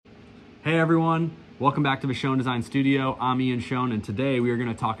Hey everyone, welcome back to the Shown Design Studio. I'm Ian Shown, and today we are going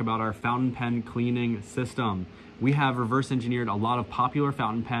to talk about our fountain pen cleaning system. We have reverse engineered a lot of popular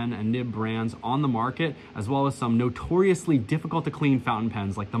fountain pen and nib brands on the market, as well as some notoriously difficult to clean fountain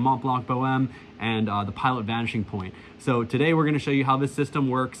pens like the Montblanc Boheme and the Pilot Vanishing Point. So today we're going to show you how this system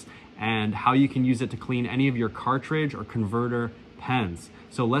works and how you can use it to clean any of your cartridge or converter pens.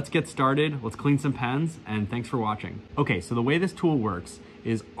 So let's get started, let's clean some pens, and thanks for watching. Okay, so the way this tool works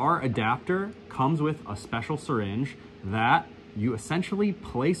is our adapter comes with a special syringe that you essentially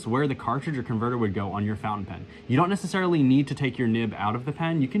place where the cartridge or converter would go on your fountain pen. You don't necessarily need to take your nib out of the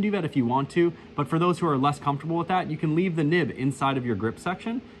pen. You can do that if you want to, but for those who are less comfortable with that, you can leave the nib inside of your grip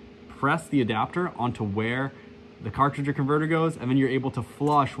section, press the adapter onto where the cartridge or converter goes, and then you're able to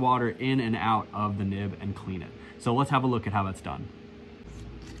flush water in and out of the nib and clean it. So let's have a look at how that's done.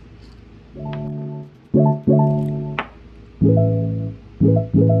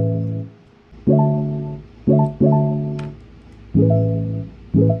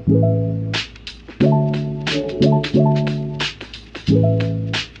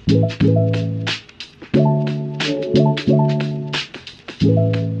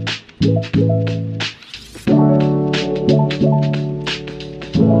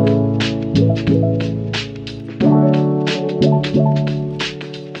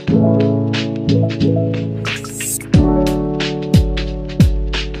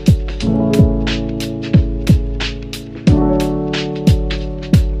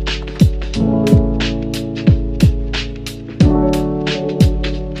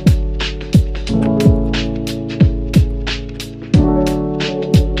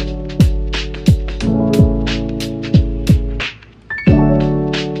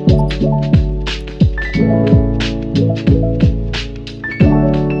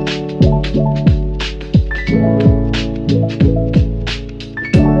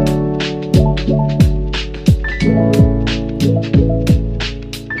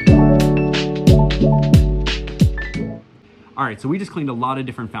 All right, so we just cleaned a lot of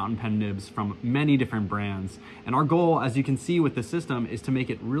different fountain pen nibs from many different brands. And our goal, as you can see with the system, is to make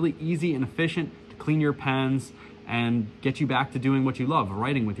it really easy and efficient to clean your pens and get you back to doing what you love,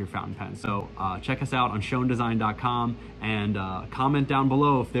 writing with your fountain pen. So check us out on showndesign.com and comment down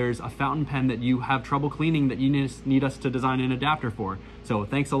below if there's a fountain pen that you have trouble cleaning that you need us to design an adapter for. So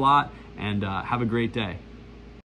thanks a lot, and have a great day.